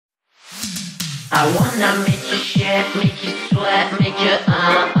I wanna make you sweat, make you sweat, make you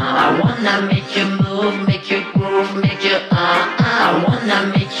I wanna make you move, make you groove, make you I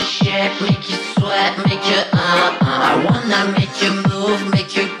wanna make you sweat, make you sweat, make you I wanna make you move,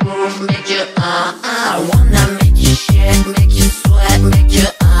 make you groove, make you I wanna make you sweat, make you sweat, make you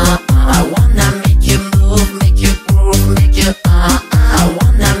I wanna make you move, make you groove, make you I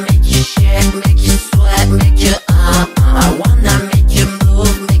wanna make you sweat, make you sweat, make you I wanna make you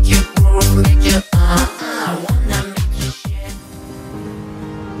move, make you groove, make you I wanna make you sweat.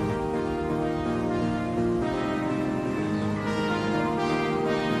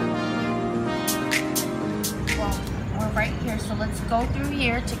 Well, we're right here, so let's go through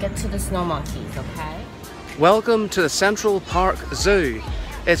here to get to the snow monkeys, okay? Welcome to the Central Park Zoo.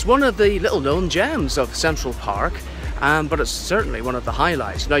 It's one of the little known gems of Central Park, but it's certainly one of the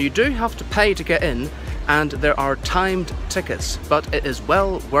highlights. Now you do have to pay to get in, and there are timed tickets, but it is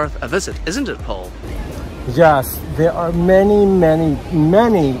well worth a visit, isn't it, Paul? Yes, there are many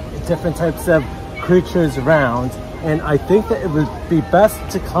different types of creatures around, and I think that it would be best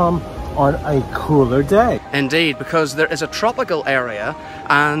to come on a cooler day. Indeed, because there is a tropical area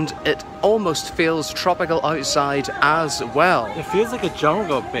and it almost feels tropical outside as well. It feels like a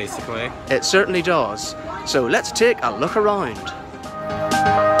jungle, basically. It certainly does. So let's take a look around.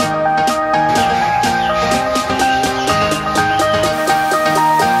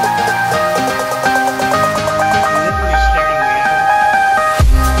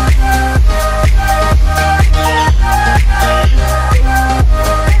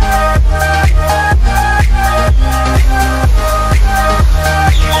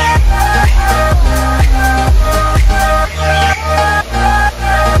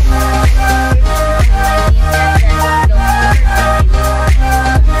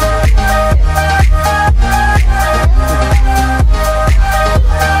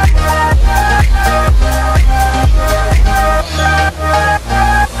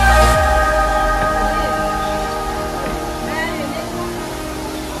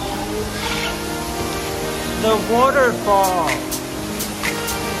 The waterfall.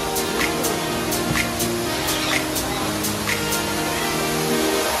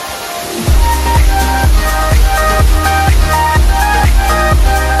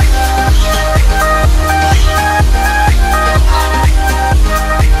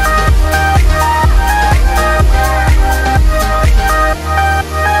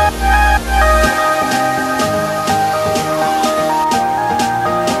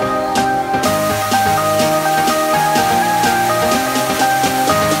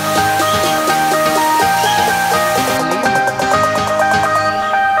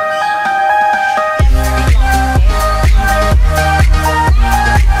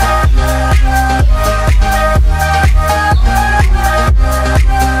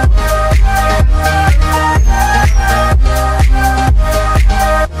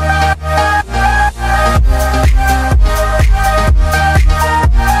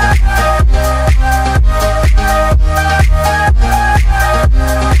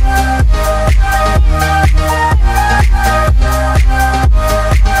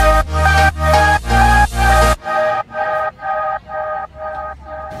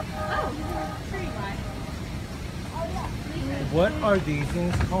 What are these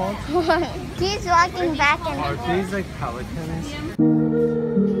things called? He's walking back and Are these like pelicans?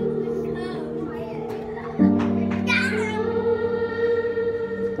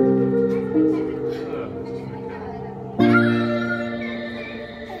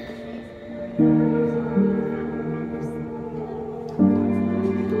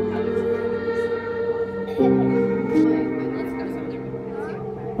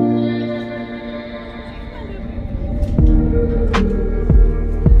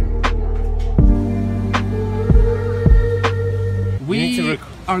 We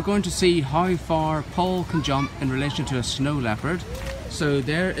are going to see how far Paul can jump in relation to a snow leopard. So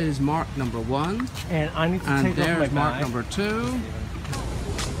there is mark number 1. And I need to and take off my there's mark bag. number 2.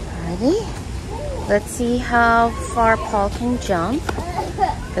 Ready? Let's see how far Paul can jump.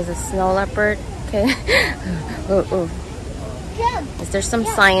 Because a snow leopard can... Is there some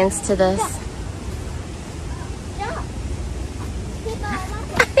science to this?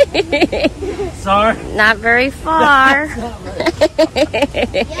 Sorry. Not very far.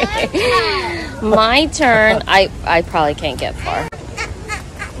 My turn. I probably can't get far.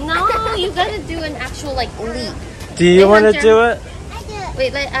 No, you gotta do an actual like leap. Do you want to do it?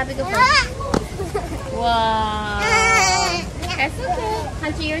 Wait, let Abby go first. Wow. That's okay.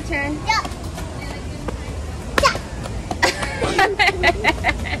 Hunter, your turn.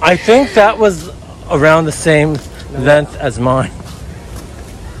 I think that was around the same length as mine.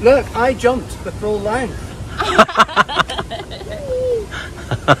 Look, I jumped the full length.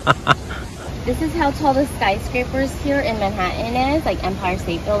 This is how tall the skyscrapers here in Manhattan is, like Empire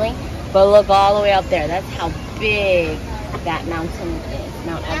State Building. But look all the way up there. That's how big that mountain is,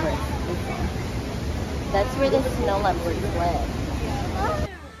 Mount Everest. That's where the snow leopards live.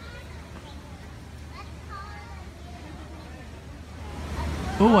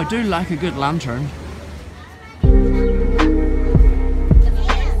 Oh, I do like a good lantern.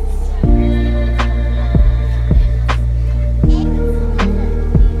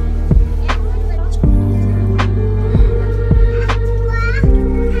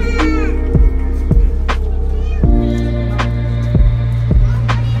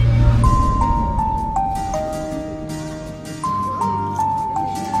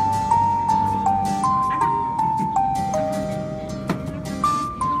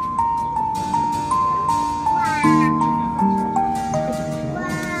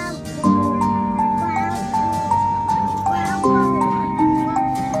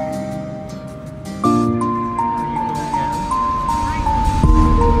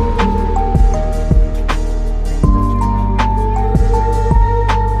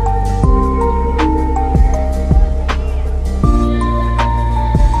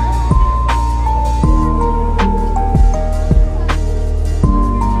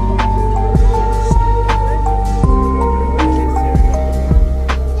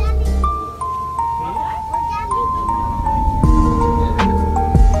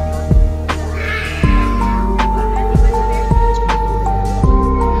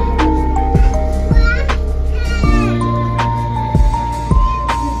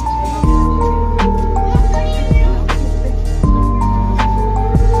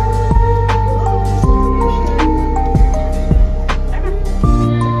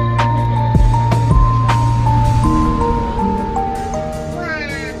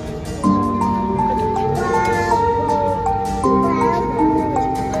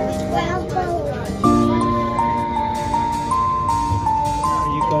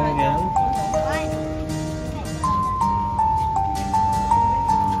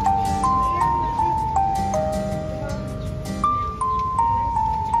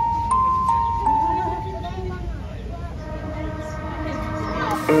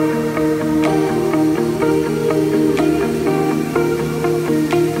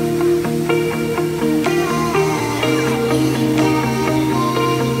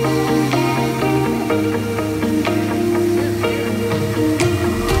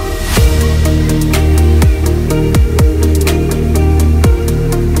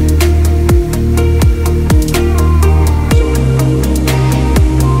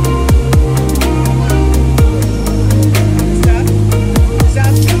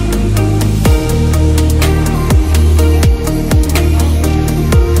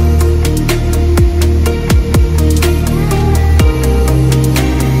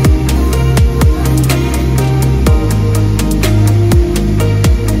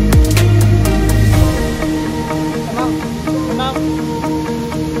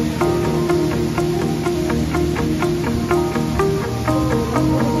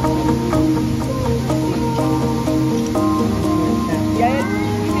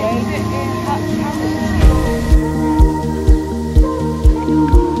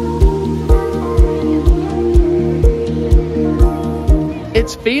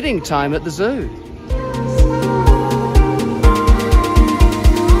 It's feeding time at the zoo.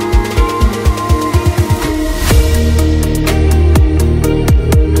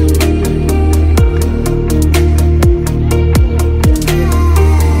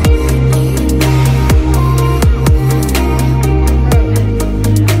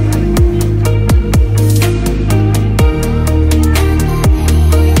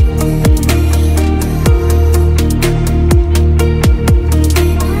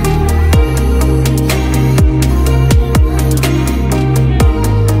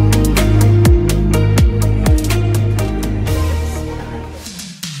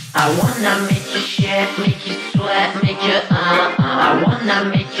 I wanna make you sweat, make you sweat, make you I wanna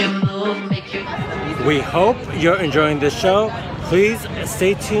make you move, make you. We hope you're enjoying this show. Please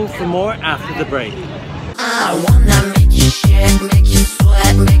stay tuned for more after the break. I wanna make you sweat, make you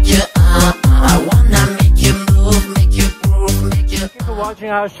sweat, make you I wanna make you move, make you groove, make you. Thank you for watching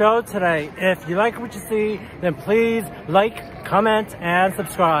our show today. If you like what you see, then please like, comment, and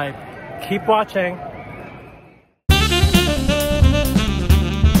subscribe. Keep watching.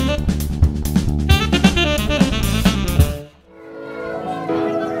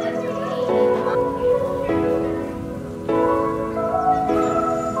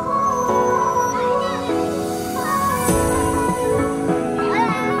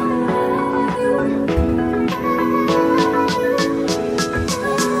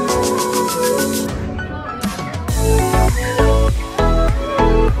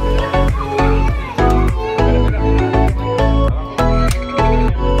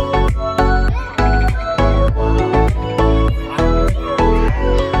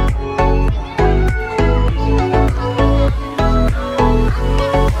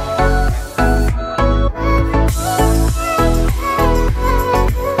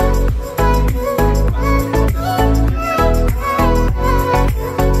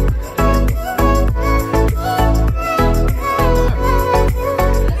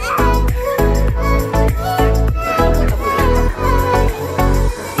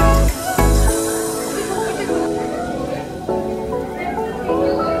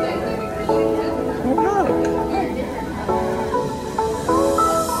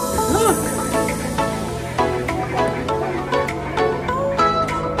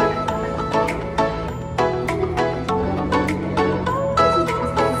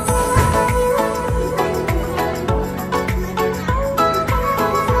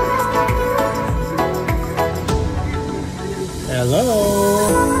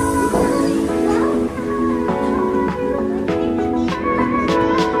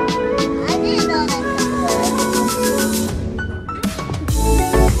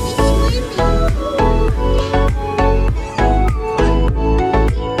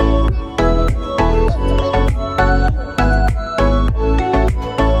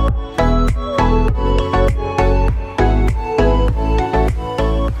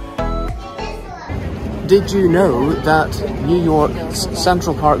 Did you know that New York's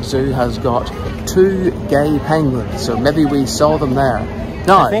Central Park Zoo has got 2 gay penguins? So maybe we saw them there.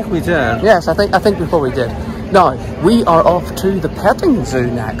 Now, I think we did. Yes, I think before we did. Now, we are off to the petting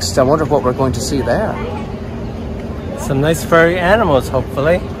zoo next. I wonder what we're going to see there. Some nice furry animals,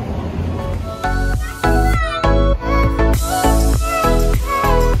 hopefully.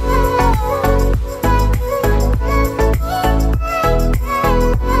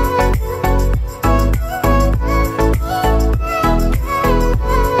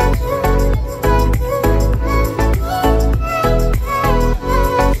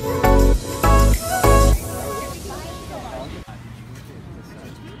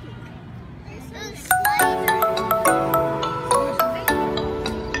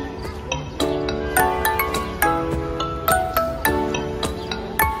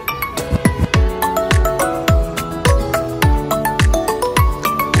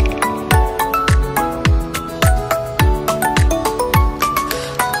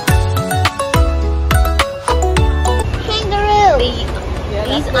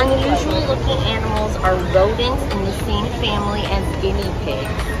 These unusual looking animals are rodents in the same family as guinea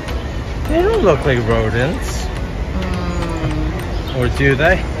pigs. They don't look like rodents. Or do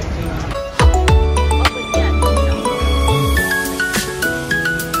they?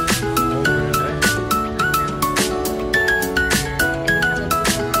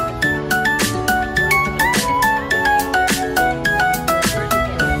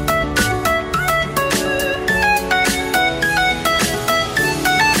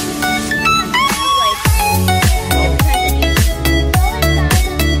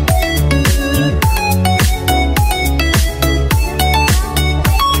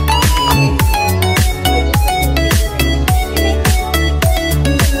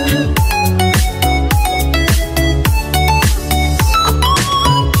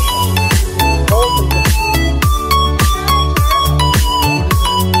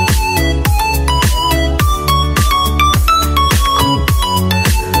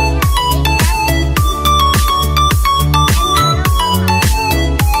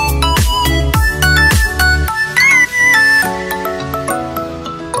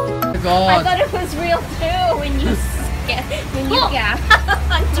 I thought it was real too when you gasped.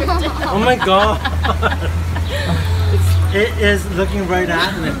 Oh my god! It is looking right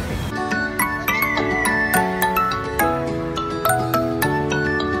at me.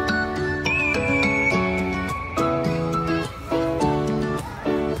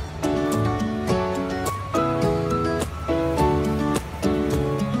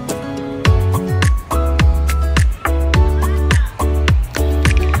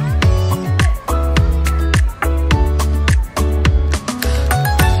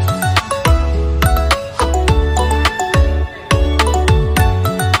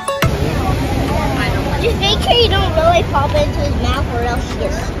 Just make sure you don't really pop into his mouth or else he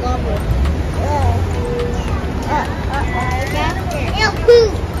gets slobbered. It'll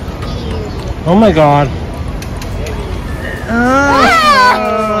poop. Oh my god.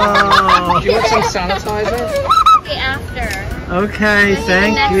 Do you want some sanitizer? Okay, after. Okay,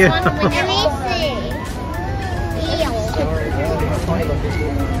 thank you. Let me see.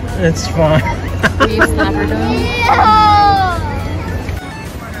 It's fine. Will you slap her down?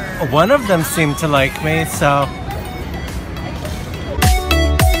 One of them seemed to like me, so.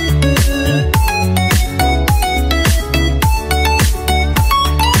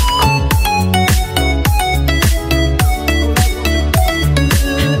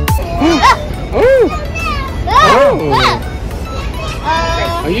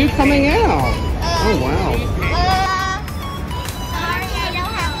 Are you coming out? Oh wow.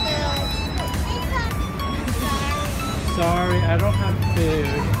 Sorry, I don't have food.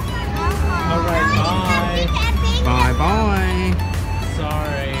 Alright, bye. Bye bye.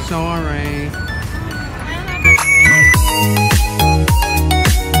 Sorry. Sorry.